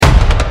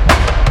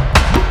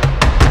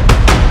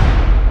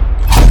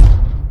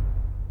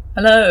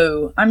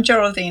Hello, I'm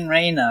Geraldine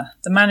Rayner,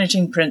 the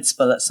Managing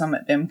Principal at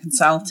Summit BIM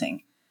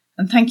Consulting,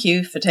 and thank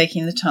you for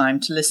taking the time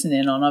to listen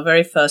in on our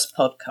very first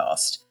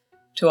podcast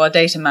to our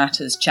Data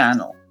Matters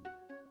channel.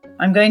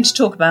 I'm going to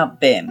talk about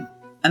BIM,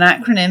 an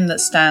acronym that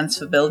stands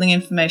for Building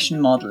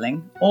Information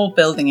Modelling or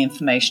Building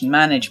Information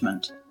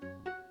Management.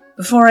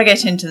 Before I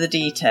get into the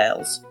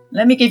details,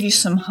 let me give you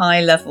some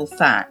high-level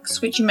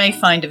facts which you may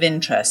find of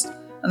interest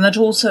and that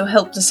also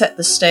help to set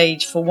the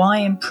stage for why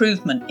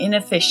improvement in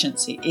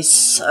efficiency is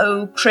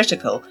so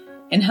critical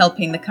in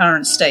helping the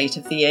current state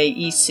of the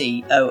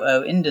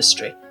AEC/OO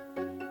industry.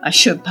 I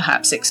should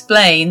perhaps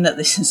explain that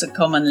this is a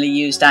commonly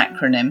used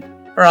acronym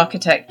for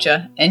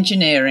architecture,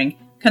 engineering,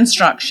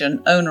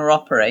 construction,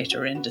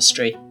 owner-operator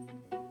industry.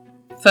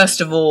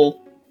 First of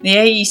all, the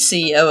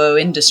AEC/OO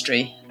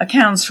industry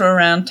accounts for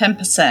around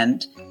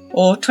 10%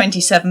 or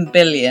 27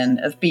 billion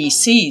of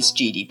BC's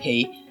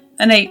GDP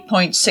and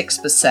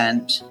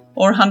 8.6%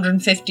 or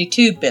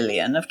 152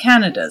 billion of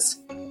Canada's.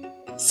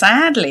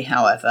 Sadly,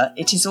 however,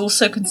 it is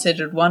also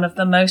considered one of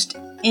the most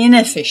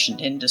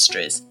inefficient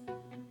industries,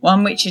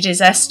 one which it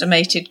is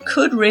estimated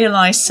could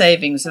realise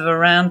savings of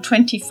around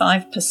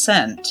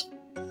 25%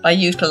 by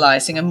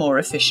utilising a more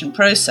efficient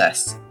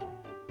process.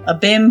 A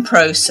BIM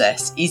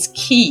process is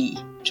key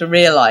to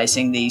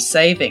realising these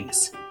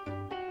savings.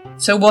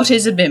 So what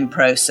is a BIM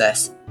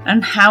process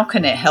and how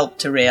can it help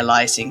to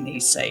realising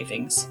these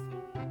savings?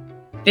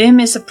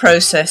 BIM is a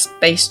process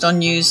based on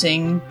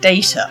using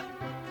data,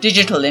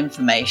 digital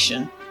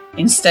information,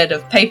 instead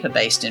of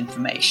paper-based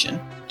information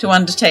to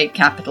undertake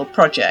capital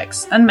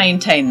projects and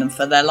maintain them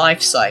for their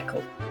life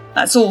cycle.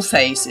 That's all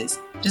phases: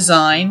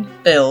 design,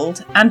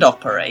 build and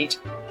operate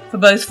for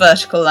both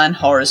vertical and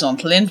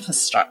horizontal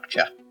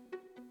infrastructure.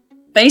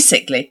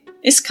 Basically,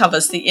 this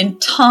covers the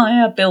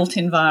entire built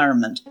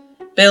environment: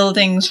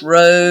 buildings,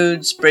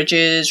 roads,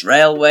 bridges,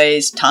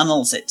 railways,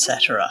 tunnels,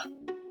 etc.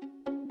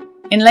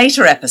 In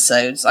later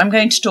episodes, I'm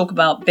going to talk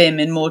about BIM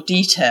in more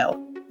detail,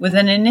 with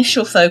an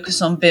initial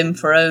focus on BIM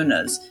for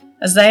owners,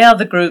 as they are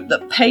the group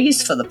that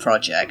pays for the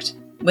project.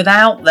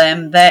 Without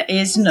them, there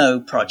is no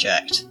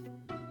project.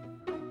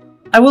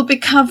 I will be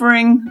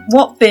covering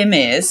what BIM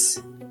is,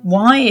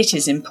 why it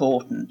is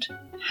important,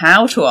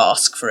 how to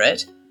ask for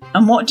it,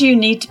 and what do you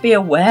need to be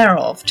aware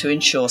of to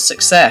ensure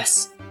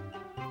success.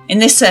 In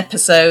this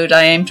episode,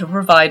 I aim to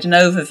provide an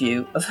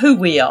overview of who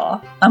we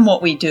are and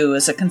what we do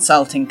as a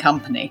consulting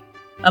company,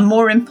 and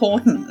more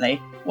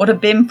importantly, what a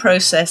BIM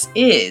process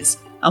is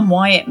and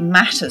why it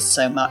matters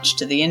so much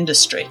to the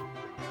industry.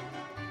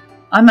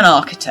 I'm an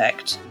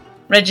architect,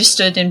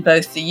 registered in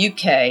both the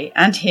UK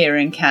and here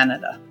in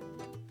Canada.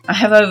 I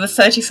have over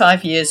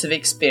 35 years of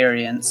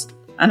experience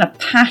and a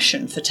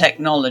passion for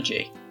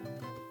technology.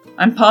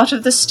 I'm part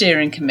of the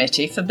steering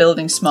committee for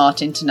Building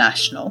Smart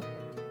International,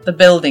 the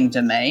Building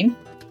Domain,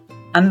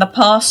 and the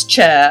past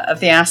chair of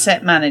the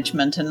Asset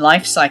Management and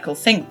Lifecycle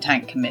Think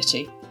Tank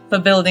Committee for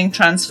Building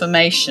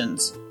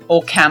Transformations,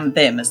 or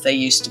CAM-BIM as they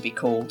used to be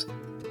called.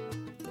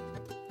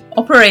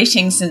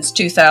 Operating since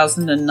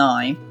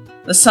 2009,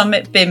 the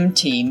Summit BIM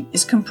team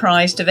is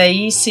comprised of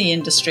AEC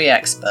industry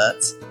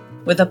experts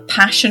with a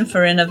passion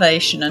for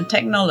innovation and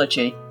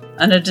technology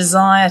and a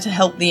desire to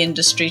help the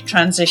industry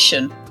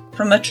transition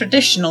from a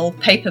traditional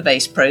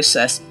paper-based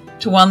process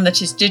to one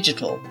that is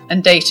digital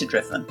and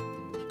data-driven.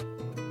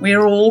 We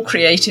are all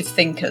creative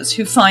thinkers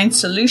who find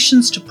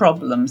solutions to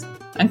problems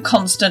and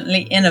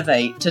constantly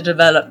innovate to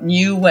develop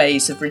new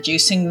ways of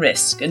reducing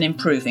risk and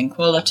improving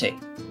quality.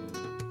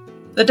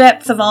 The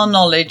depth of our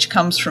knowledge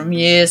comes from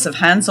years of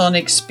hands-on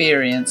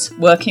experience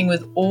working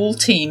with all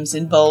teams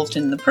involved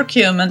in the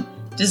procurement,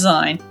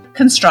 design,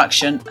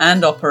 construction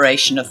and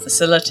operation of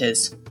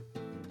facilities.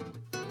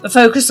 The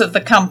focus of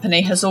the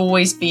company has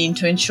always been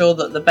to ensure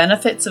that the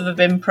benefits of a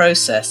BIM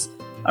process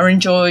are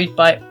enjoyed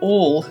by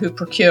all who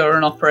procure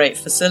and operate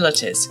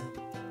facilities.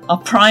 Our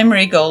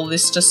primary goal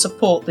is to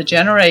support the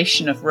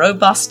generation of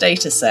robust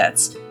data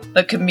sets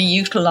that can be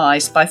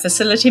utilised by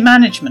facility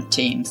management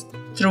teams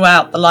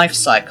throughout the life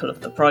cycle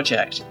of the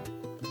project.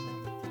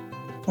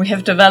 We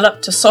have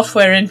developed a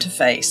software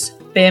interface,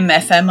 BIM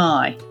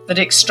FMI, that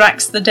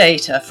extracts the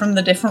data from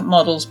the different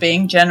models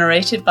being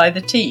generated by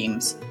the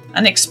teams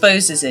and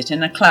exposes it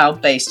in a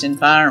cloud-based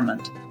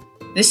environment.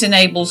 This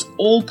enables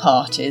all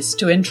parties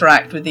to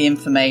interact with the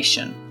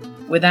information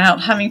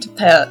without having to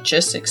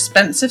purchase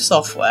expensive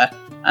software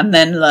and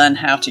then learn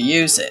how to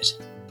use it.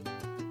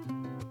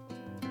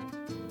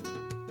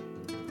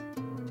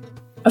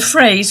 A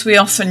phrase we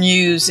often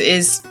use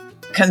is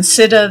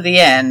 "consider the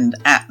end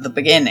at the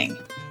beginning."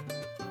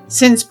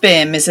 Since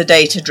BIM is a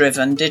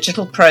data-driven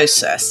digital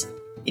process,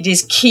 it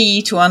is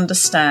key to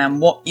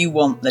understand what you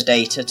want the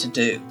data to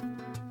do.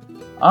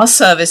 Our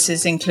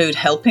services include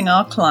helping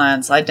our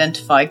clients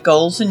identify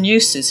goals and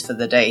uses for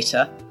the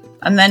data,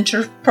 and then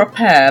to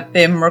prepare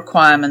BIM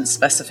requirement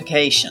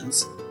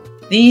specifications.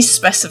 These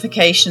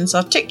specifications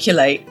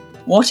articulate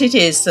what it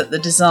is that the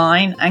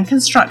design and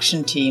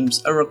construction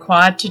teams are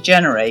required to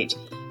generate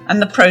and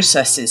the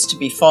processes to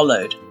be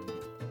followed.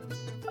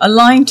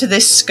 Aligned to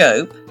this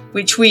scope,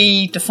 which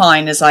we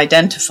define as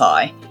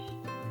identify,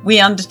 we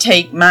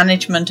undertake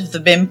management of the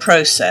BIM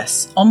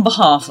process on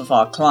behalf of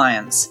our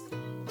clients,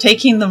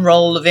 taking the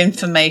role of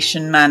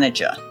information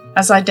manager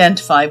as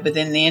identified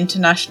within the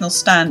international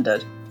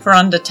standard for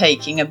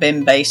undertaking a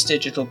BIM-based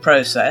digital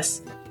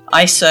process,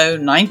 ISO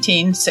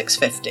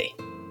 19650.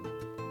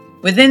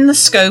 Within the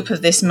scope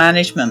of this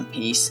management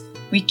piece,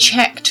 we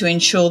check to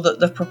ensure that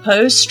the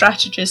proposed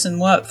strategies and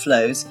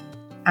workflows,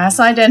 as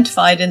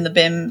identified in the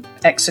BIM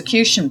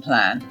execution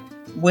plan,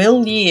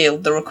 will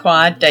yield the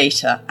required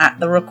data at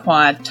the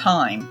required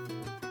time.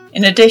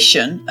 In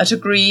addition, at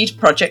agreed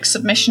project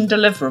submission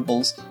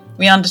deliverables,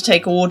 we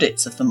undertake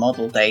audits of the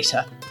model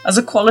data as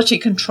a quality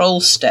control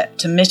step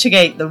to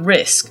mitigate the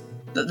risk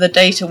that the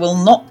data will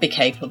not be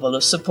capable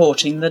of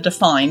supporting the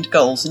defined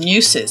goals and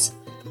uses.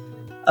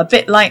 A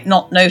bit like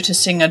not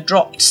noticing a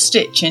dropped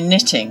stitch in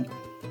knitting.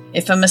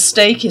 If a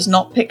mistake is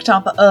not picked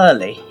up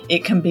early,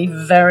 it can be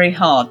very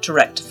hard to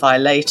rectify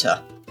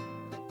later.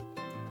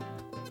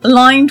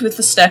 Aligned with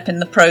the step in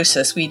the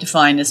process we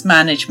define as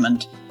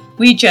management,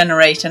 we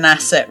generate an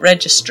asset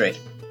registry.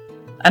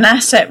 An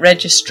asset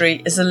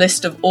registry is a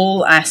list of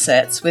all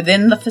assets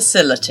within the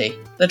facility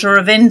that are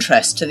of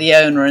interest to the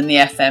owner and the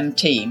FM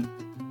team.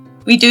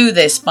 We do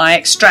this by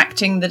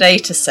extracting the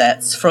data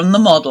sets from the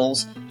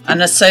models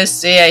and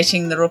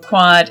associating the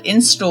required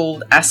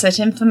installed asset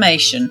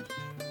information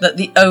that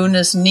the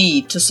owners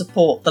need to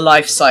support the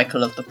life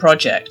cycle of the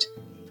project.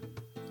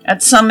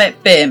 At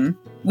Summit BIM,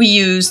 we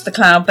use the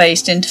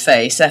cloud-based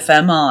interface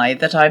FMI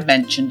that I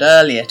mentioned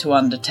earlier to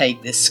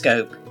undertake this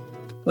scope.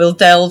 We'll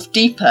delve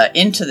deeper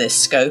into this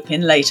scope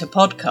in later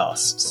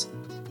podcasts.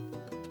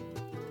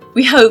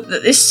 We hope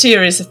that this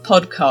series of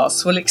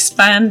podcasts will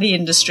expand the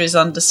industry's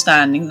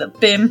understanding that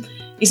BIM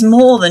is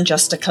more than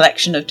just a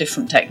collection of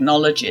different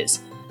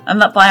technologies, and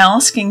that by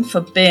asking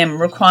for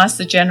BIM requires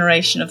the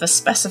generation of a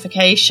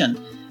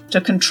specification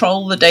to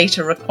control the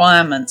data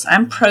requirements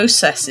and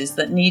processes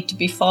that need to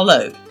be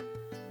followed.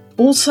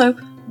 Also,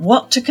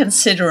 what to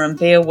consider and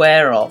be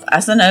aware of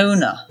as an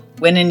owner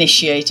when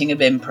initiating a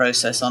BIM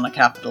process on a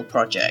capital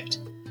project,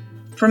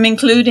 from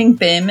including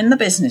BIM in the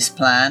business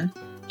plan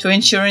to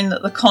ensuring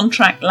that the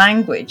contract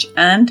language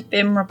and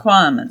BIM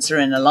requirements are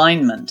in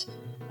alignment,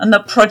 and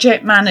that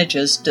project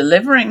managers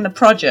delivering the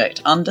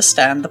project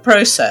understand the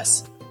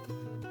process.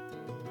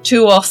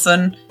 Too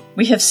often,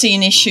 we have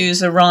seen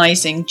issues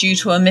arising due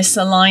to a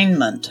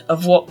misalignment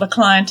of what the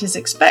client is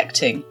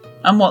expecting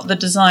and what the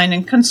design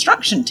and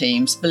construction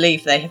teams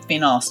believe they have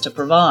been asked to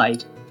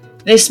provide.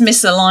 This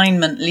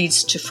misalignment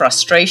leads to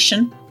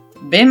frustration,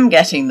 BIM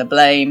getting the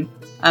blame,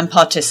 and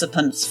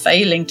participants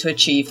failing to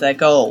achieve their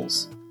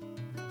goals.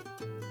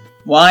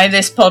 Why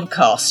this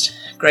podcast?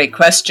 Great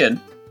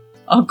question.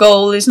 Our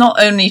goal is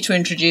not only to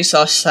introduce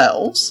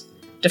ourselves,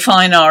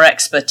 define our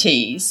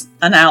expertise,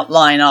 and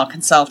outline our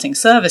consulting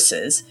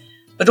services,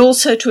 but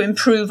also to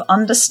improve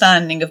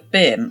understanding of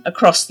BIM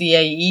across the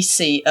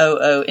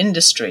AEC/OO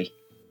industry.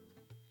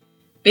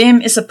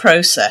 BIM is a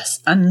process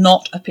and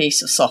not a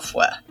piece of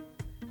software.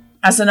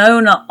 As an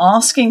owner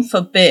asking for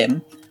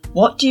BIM,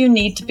 what do you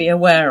need to be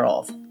aware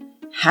of?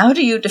 How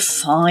do you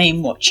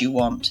define what you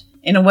want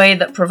in a way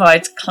that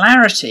provides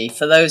clarity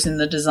for those in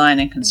the design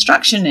and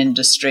construction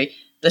industry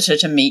that are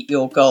to meet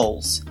your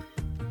goals?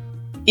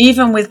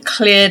 Even with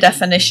clear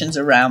definitions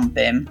around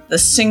BIM, the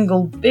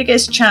single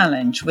biggest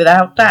challenge,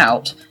 without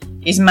doubt,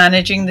 is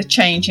managing the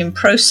change in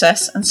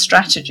process and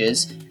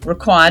strategies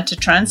required to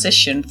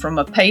transition from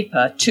a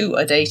paper to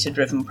a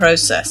data-driven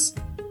process.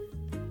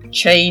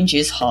 Change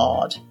is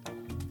hard.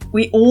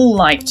 We all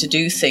like to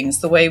do things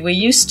the way we're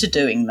used to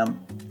doing them.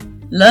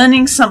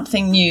 Learning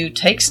something new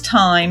takes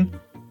time,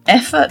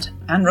 effort,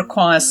 and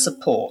requires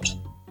support.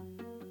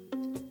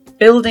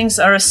 Buildings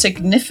are a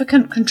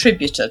significant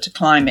contributor to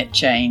climate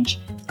change,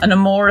 and a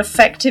more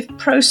effective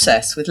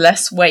process with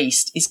less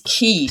waste is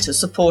key to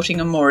supporting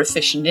a more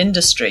efficient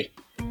industry.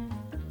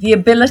 The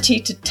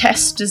ability to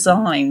test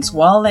designs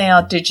while they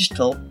are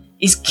digital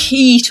is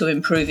key to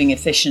improving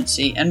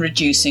efficiency and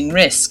reducing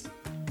risk.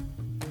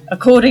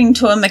 According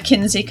to a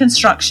McKinsey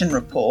construction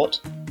report,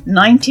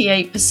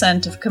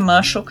 98% of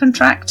commercial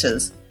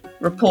contractors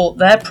report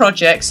their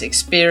projects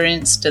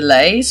experience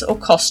delays or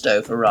cost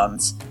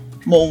overruns.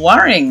 More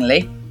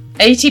worryingly,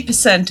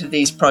 80% of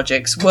these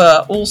projects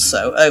were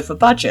also over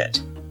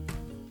budget.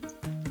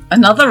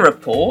 Another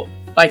report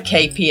by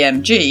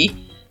KPMG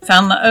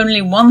found that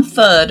only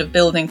 1/3 of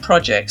building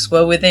projects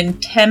were within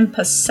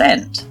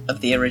 10%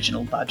 of the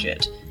original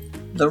budget.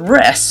 The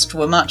rest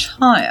were much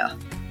higher.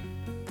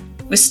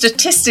 With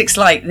statistics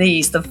like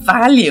these, the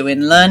value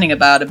in learning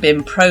about a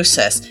BIM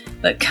process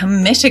that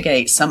can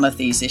mitigate some of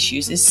these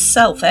issues is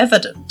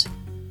self-evident.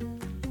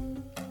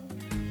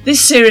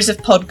 This series of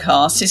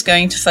podcasts is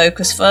going to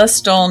focus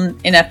first on,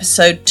 in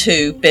episode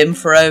 2, BIM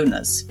for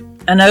Owners,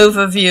 an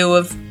overview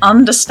of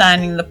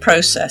understanding the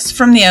process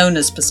from the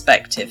owner's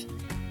perspective,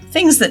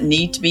 things that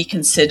need to be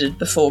considered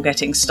before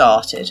getting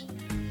started,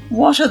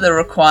 what are the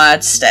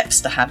required steps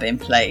to have in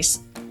place,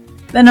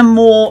 then a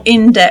more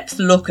in-depth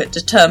look at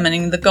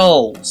determining the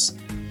goals.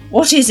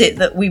 What is it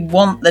that we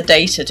want the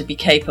data to be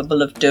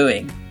capable of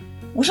doing?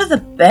 What are the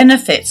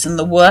benefits and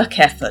the work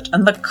effort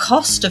and the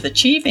cost of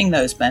achieving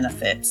those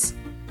benefits?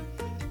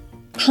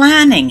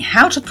 Planning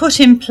how to put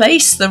in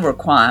place the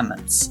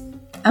requirements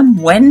and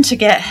when to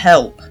get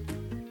help.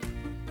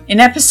 In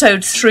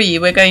episode 3,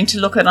 we're going to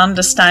look at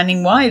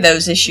understanding why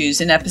those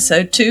issues in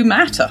episode 2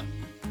 matter.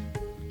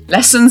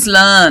 Lessons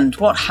learned,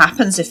 what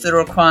happens if the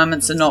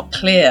requirements are not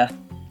clear.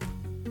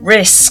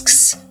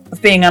 Risks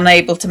of being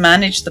unable to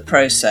manage the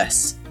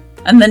process,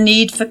 and the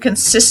need for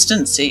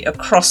consistency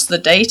across the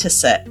data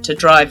set to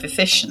drive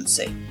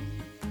efficiency.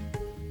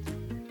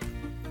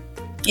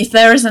 If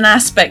there is an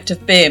aspect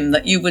of BIM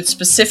that you would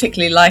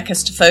specifically like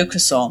us to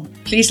focus on,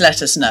 please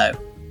let us know.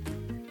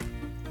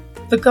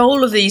 The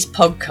goal of these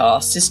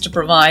podcasts is to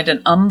provide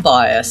an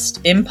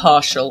unbiased,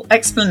 impartial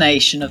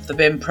explanation of the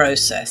BIM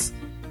process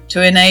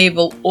to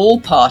enable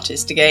all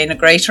parties to gain a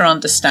greater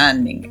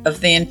understanding of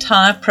the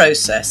entire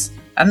process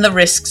and the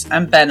risks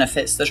and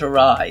benefits that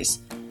arise.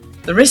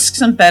 The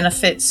risks and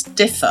benefits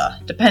differ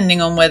depending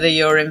on whether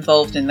you're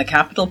involved in the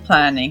capital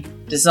planning,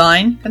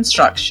 design,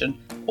 construction,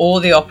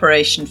 or the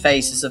operation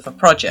phases of a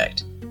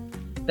project.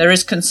 There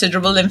is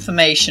considerable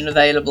information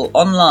available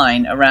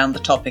online around the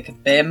topic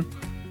of BIM.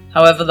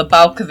 However, the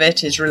bulk of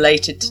it is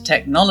related to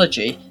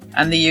technology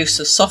and the use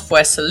of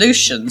software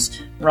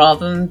solutions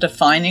rather than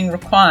defining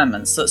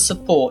requirements that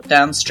support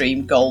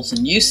downstream goals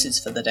and uses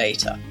for the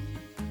data.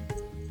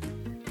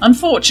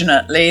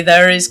 Unfortunately,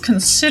 there is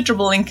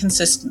considerable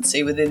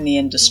inconsistency within the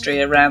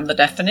industry around the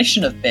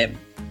definition of BIM.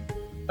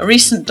 A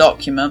recent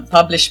document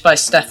published by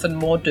Stefan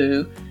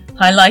Mordu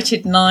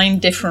highlighted 9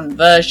 different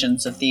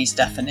versions of these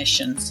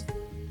definitions.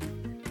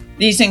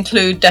 These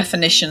include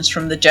definitions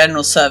from the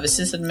General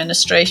Services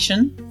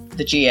Administration,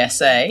 the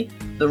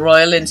GSA, the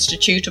Royal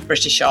Institute of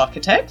British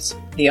Architects,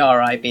 the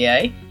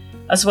RIBA,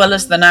 as well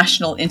as the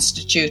National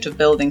Institute of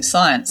Building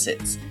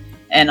Sciences,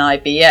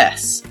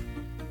 NIBS.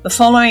 The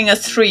following are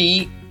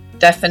 3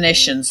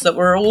 definitions that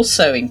were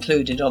also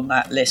included on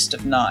that list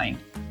of 9.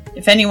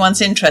 If anyone's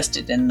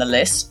interested in the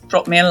list,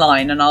 drop me a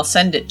line and I'll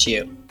send it to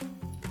you.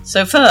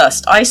 So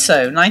first,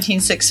 ISO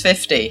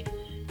 19650,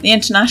 the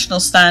international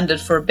standard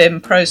for a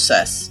BIM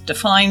process,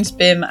 defines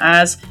BIM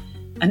as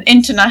an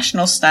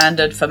international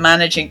standard for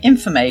managing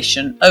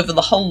information over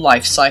the whole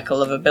life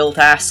cycle of a built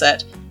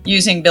asset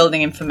using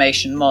building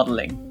information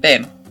modelling,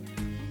 BIM.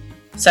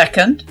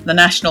 Second, the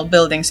National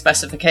Building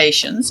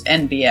Specifications,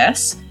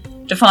 NBS,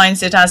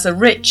 defines it as a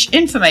rich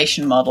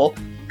information model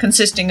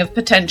consisting of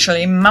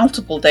potentially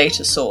multiple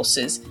data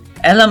sources,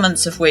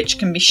 elements of which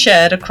can be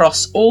shared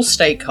across all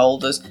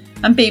stakeholders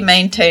and be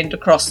maintained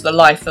across the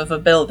life of a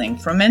building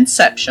from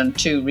inception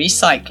to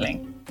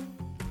recycling.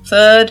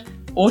 Third,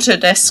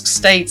 Autodesk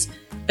states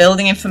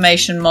Building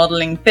Information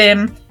Modelling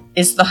BIM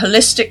is the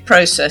holistic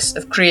process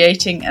of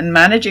creating and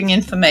managing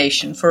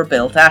information for a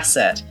built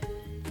asset,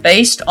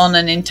 based on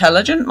an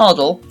intelligent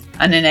model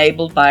and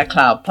enabled by a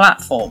cloud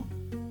platform.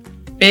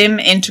 BIM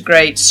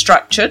integrates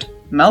structured,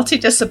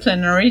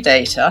 multidisciplinary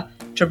data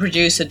to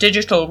produce a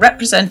digital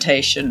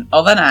representation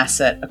of an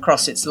asset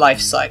across its life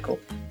cycle,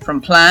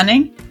 from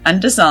planning and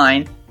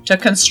design to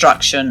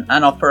construction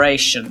and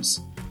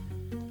operations.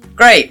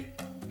 Great!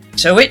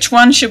 So which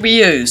one should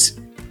we use?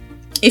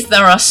 If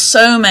there are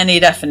so many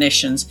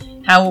definitions,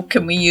 how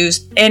can we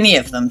use any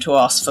of them to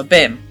ask for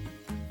BIM?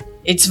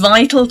 It's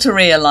vital to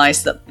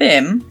realise that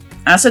BIM,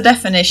 as a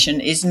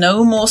definition, is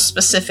no more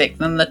specific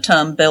than the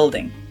term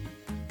building.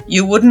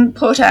 You wouldn't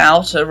put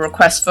out a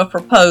request for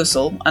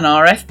proposal, an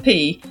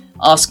RFP,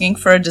 asking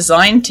for a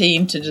design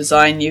team to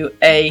design you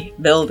a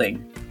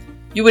building.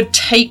 You would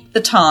take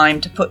the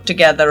time to put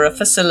together a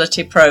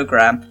facility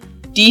program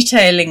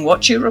detailing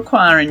what you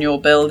require in your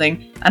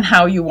building and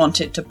how you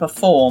want it to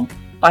perform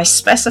by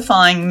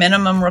specifying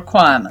minimum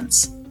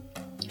requirements.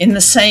 In the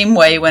same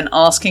way, when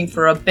asking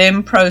for a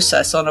BIM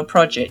process on a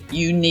project,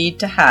 you need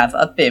to have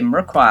a BIM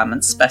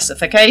requirements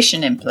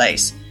specification in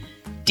place,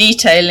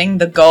 detailing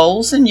the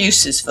goals and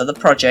uses for the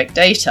project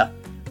data,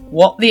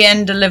 what the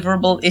end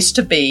deliverable is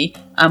to be,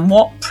 and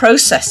what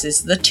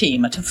processes the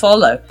team are to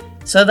follow,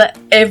 so that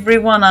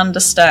everyone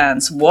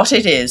understands what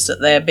it is that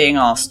they're being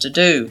asked to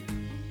do.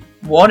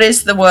 What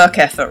is the work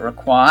effort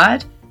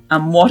required,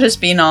 and what has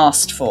been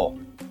asked for?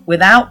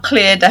 Without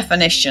clear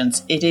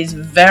definitions, it is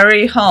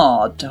very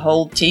hard to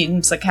hold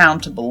teams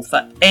accountable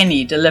for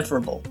any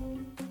deliverable.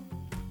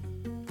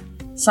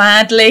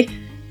 Sadly,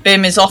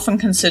 BIM is often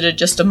considered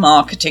just a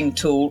marketing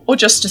tool or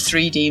just a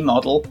 3D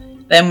model.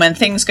 Then when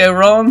things go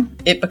wrong,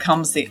 it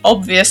becomes the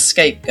obvious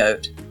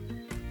scapegoat.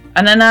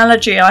 An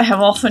analogy I have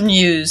often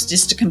used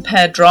is to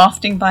compare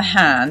drafting by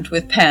hand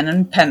with pen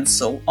and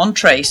pencil on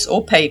trace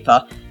or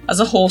paper as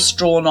a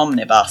horse-drawn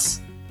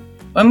omnibus.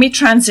 When we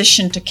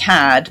transitioned to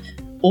CAD,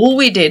 all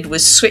we did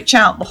was switch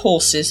out the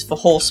horses for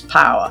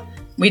horsepower.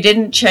 We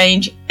didn't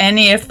change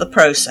any of the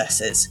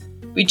processes.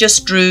 We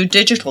just drew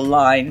digital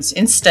lines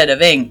instead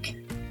of ink.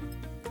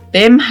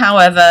 BIM,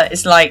 however,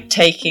 is like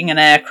taking an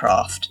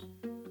aircraft.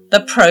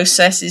 The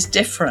process is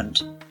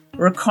different,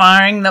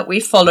 requiring that we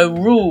follow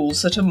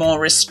rules that are more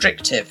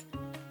restrictive.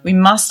 We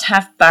must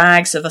have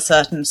bags of a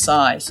certain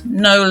size,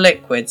 no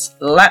liquids,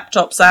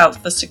 laptops out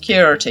for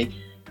security,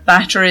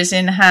 batteries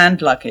in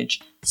hand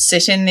luggage,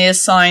 sit in the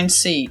assigned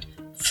seat,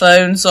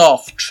 phones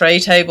off, tray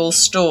tables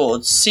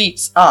stored,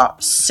 seats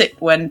up, sit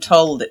when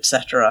told,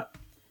 etc.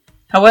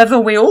 However,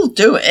 we all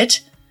do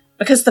it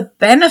because the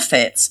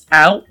benefits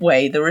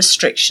outweigh the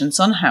restrictions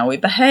on how we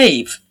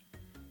behave.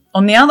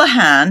 On the other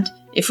hand,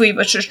 if we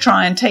were to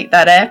try and take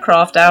that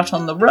aircraft out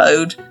on the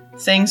road,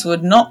 things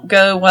would not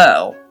go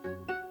well.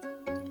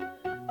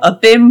 A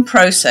BIM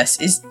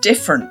process is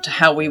different to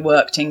how we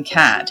worked in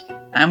CAD,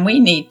 and we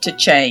need to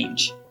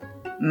change.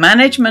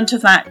 Management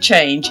of that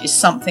change is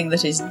something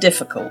that is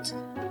difficult.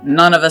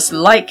 None of us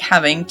like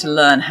having to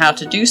learn how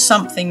to do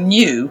something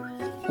new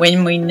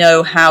when we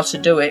know how to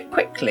do it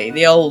quickly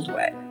the old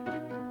way.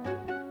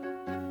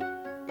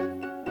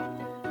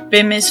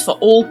 BIM is for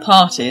all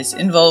parties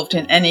involved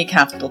in any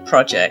capital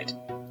project.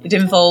 It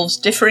involves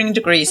differing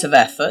degrees of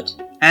effort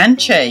and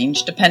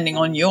change depending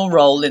on your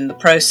role in the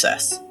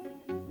process.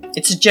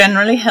 It's a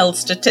generally held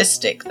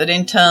statistic that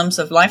in terms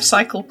of life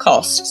cycle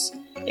costs,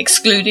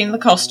 excluding the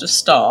cost of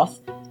staff,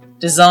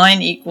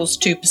 design equals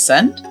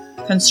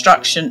 2%,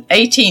 construction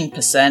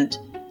 18%,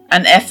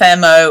 and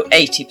FMO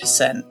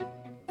 80%.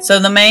 So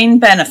the main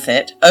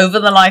benefit over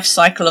the life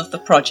cycle of the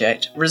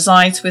project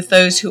resides with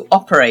those who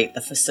operate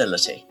the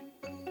facility.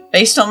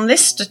 Based on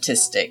this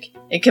statistic,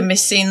 it can be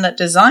seen that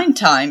design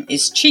time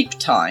is cheap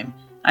time,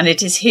 and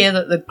it is here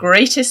that the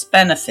greatest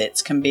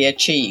benefits can be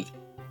achieved.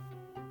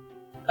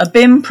 A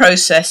BIM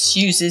process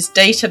uses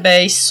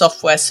database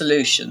software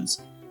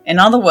solutions. In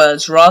other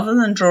words, rather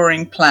than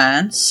drawing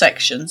plans,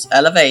 sections,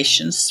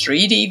 elevations,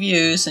 3D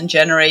views, and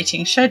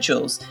generating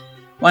schedules,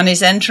 one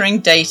is entering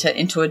data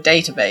into a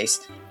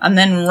database and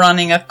then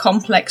running a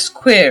complex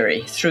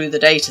query through the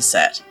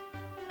dataset.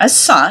 As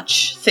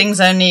such,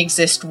 things only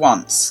exist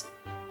once.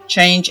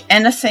 Change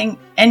anything,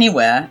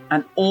 anywhere,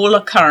 and all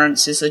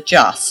occurrences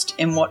adjust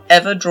in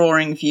whatever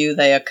drawing view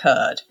they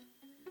occurred.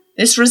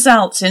 This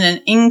results in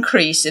an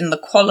increase in the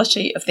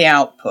quality of the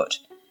output.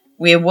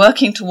 We are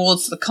working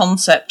towards the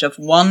concept of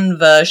one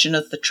version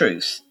of the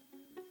truth.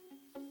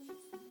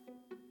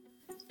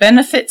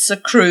 Benefits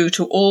accrue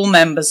to all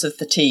members of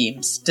the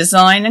teams.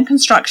 Design and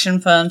construction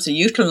firms are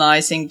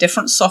utilising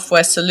different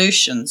software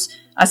solutions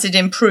as it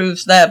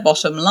improves their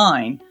bottom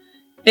line.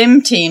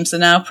 BIM teams are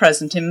now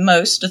present in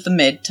most of the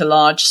mid to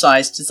large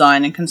sized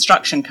design and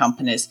construction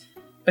companies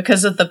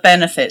because of the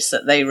benefits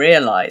that they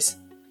realise.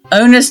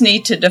 Owners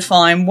need to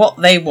define what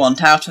they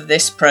want out of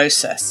this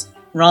process,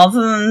 rather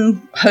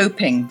than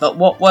hoping that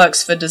what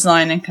works for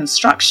design and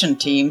construction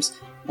teams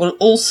will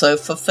also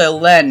fulfill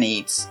their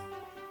needs.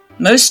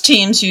 Most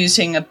teams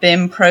using a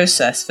BIM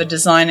process for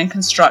design and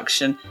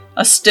construction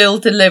are still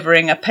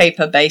delivering a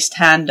paper-based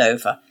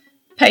handover,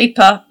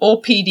 paper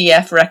or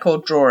PDF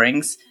record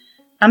drawings,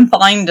 and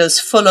binders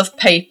full of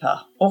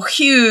paper or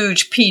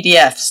huge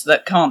PDFs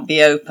that can't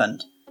be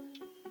opened.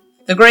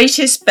 The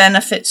greatest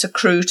benefits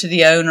accrue to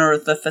the owner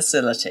of the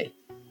facility,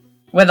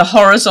 whether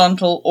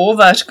horizontal or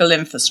vertical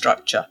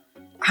infrastructure.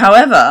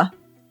 However,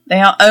 they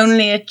are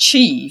only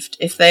achieved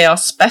if they are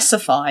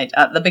specified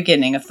at the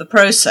beginning of the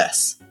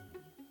process.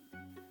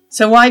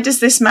 So why does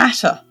this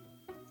matter?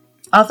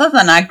 Other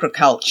than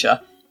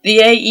agriculture, the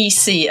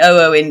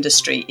AEC/OO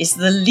industry is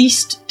the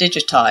least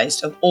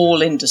digitised of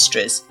all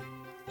industries.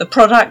 The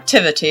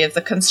productivity of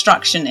the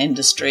construction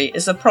industry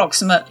is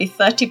approximately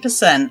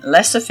 30%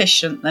 less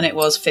efficient than it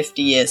was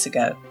 50 years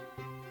ago.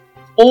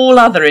 All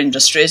other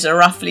industries are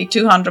roughly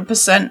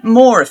 200%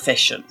 more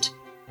efficient.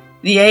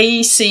 The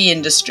AEC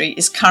industry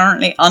is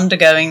currently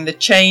undergoing the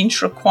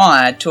change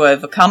required to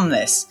overcome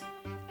this.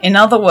 In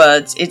other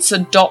words, it's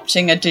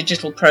adopting a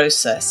digital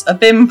process, a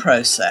BIM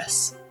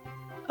process.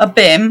 A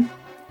BIM,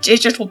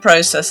 digital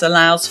process,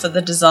 allows for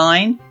the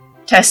design,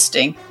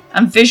 testing,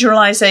 and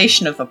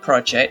visualization of a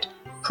project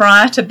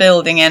prior to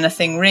building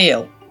anything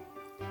real.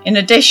 In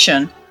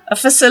addition, a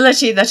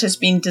facility that has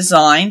been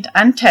designed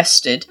and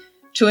tested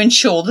to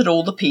ensure that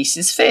all the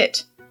pieces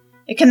fit.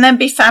 It can then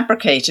be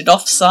fabricated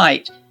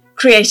off-site,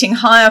 creating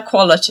higher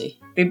quality,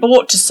 be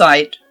brought to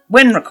site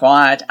when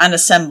required, and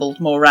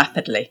assembled more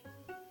rapidly.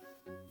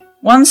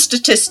 One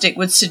statistic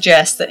would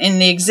suggest that in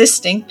the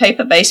existing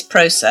paper-based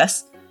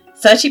process,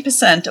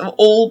 30% of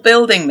all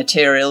building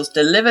materials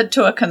delivered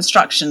to a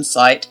construction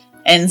site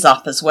ends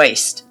up as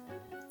waste.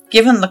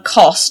 Given the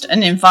cost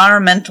and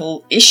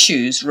environmental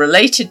issues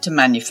related to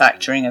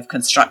manufacturing of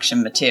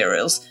construction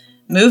materials,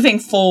 moving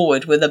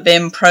forward with a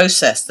BIM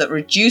process that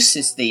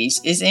reduces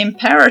these is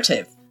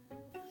imperative.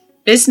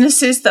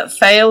 Businesses that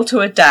fail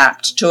to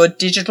adapt to a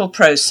digital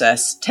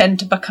process tend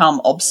to become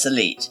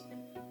obsolete.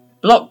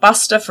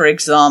 Blockbuster, for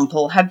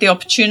example, had the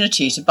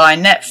opportunity to buy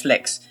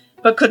Netflix,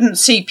 but couldn't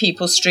see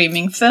people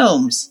streaming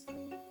films.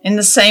 In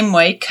the same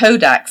way,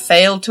 Kodak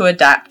failed to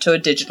adapt to a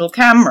digital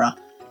camera,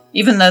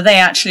 even though they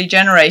actually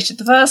generated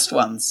the first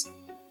ones.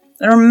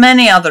 There are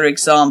many other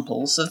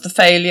examples of the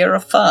failure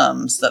of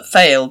firms that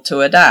failed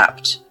to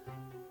adapt.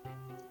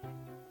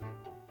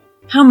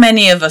 How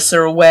many of us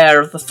are aware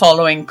of the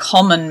following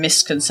common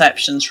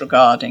misconceptions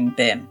regarding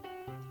BIM?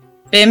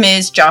 BIM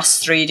is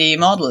just 3D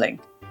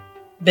modelling.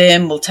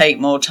 BIM will take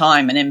more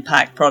time and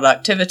impact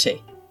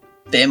productivity.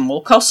 BIM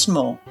will cost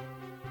more.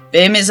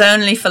 BIM is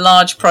only for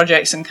large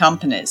projects and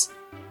companies.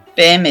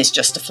 BIM is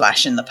just a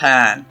flash in the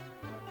pan.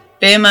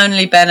 BIM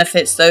only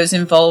benefits those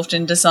involved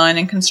in design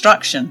and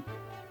construction.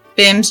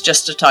 BIM's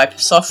just a type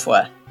of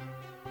software.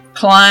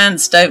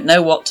 Clients don't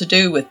know what to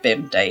do with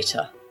BIM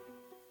data.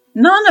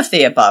 None of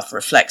the above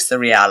reflects the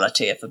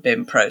reality of a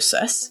BIM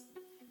process.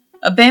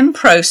 A BIM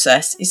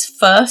process is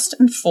first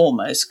and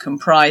foremost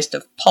comprised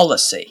of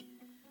policy,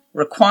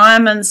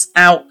 requirements,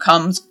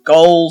 outcomes,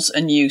 goals,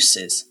 and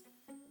uses.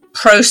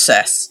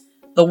 Process,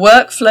 the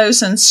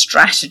workflows and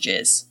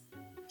strategies.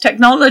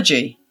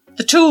 Technology,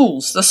 the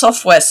tools, the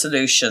software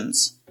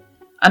solutions.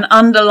 And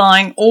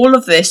underlying all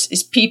of this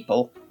is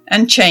people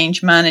and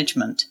change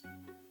management.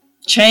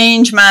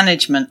 Change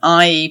management,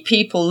 i.e.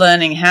 people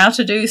learning how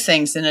to do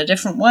things in a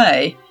different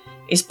way,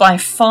 is by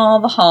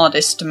far the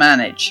hardest to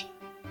manage.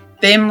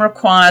 BIM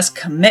requires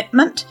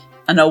commitment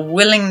and a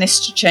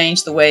willingness to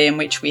change the way in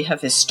which we have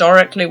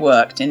historically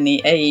worked in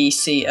the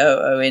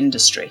AECOO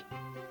industry.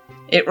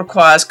 It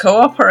requires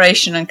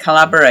cooperation and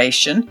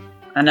collaboration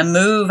and a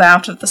move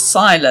out of the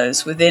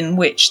silos within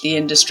which the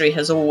industry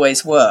has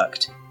always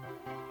worked.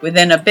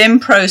 Within a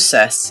BIM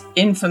process,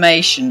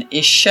 information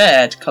is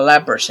shared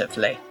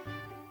collaboratively.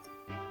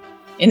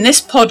 In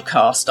this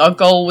podcast, our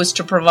goal was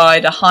to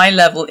provide a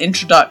high-level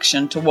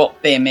introduction to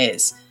what BIM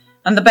is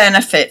and the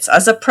benefits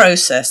as a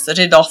process that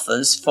it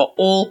offers for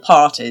all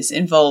parties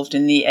involved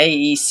in the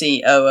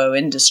AECOO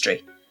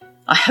industry.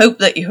 I hope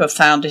that you have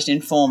found it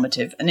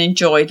informative and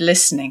enjoyed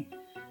listening.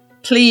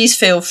 Please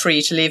feel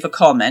free to leave a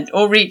comment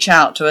or reach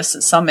out to us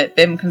at Summit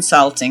BIM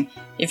Consulting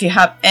if you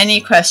have any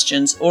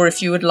questions or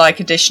if you would like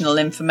additional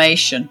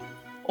information.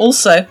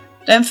 Also,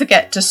 don't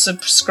forget to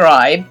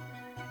subscribe,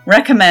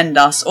 recommend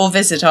us, or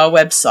visit our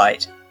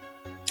website.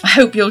 I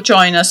hope you'll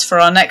join us for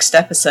our next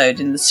episode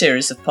in the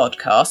series of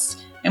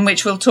podcasts, in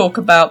which we'll talk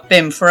about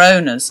BIM for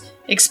owners,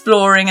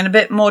 exploring in a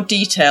bit more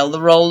detail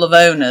the role of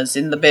owners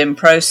in the BIM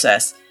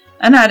process,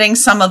 and adding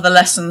some of the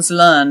lessons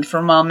learned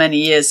from our many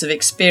years of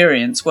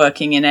experience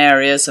working in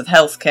areas of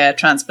healthcare,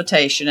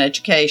 transportation,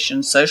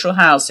 education, social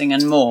housing,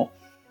 and more.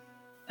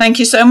 Thank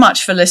you so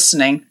much for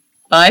listening.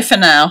 Bye for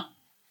now.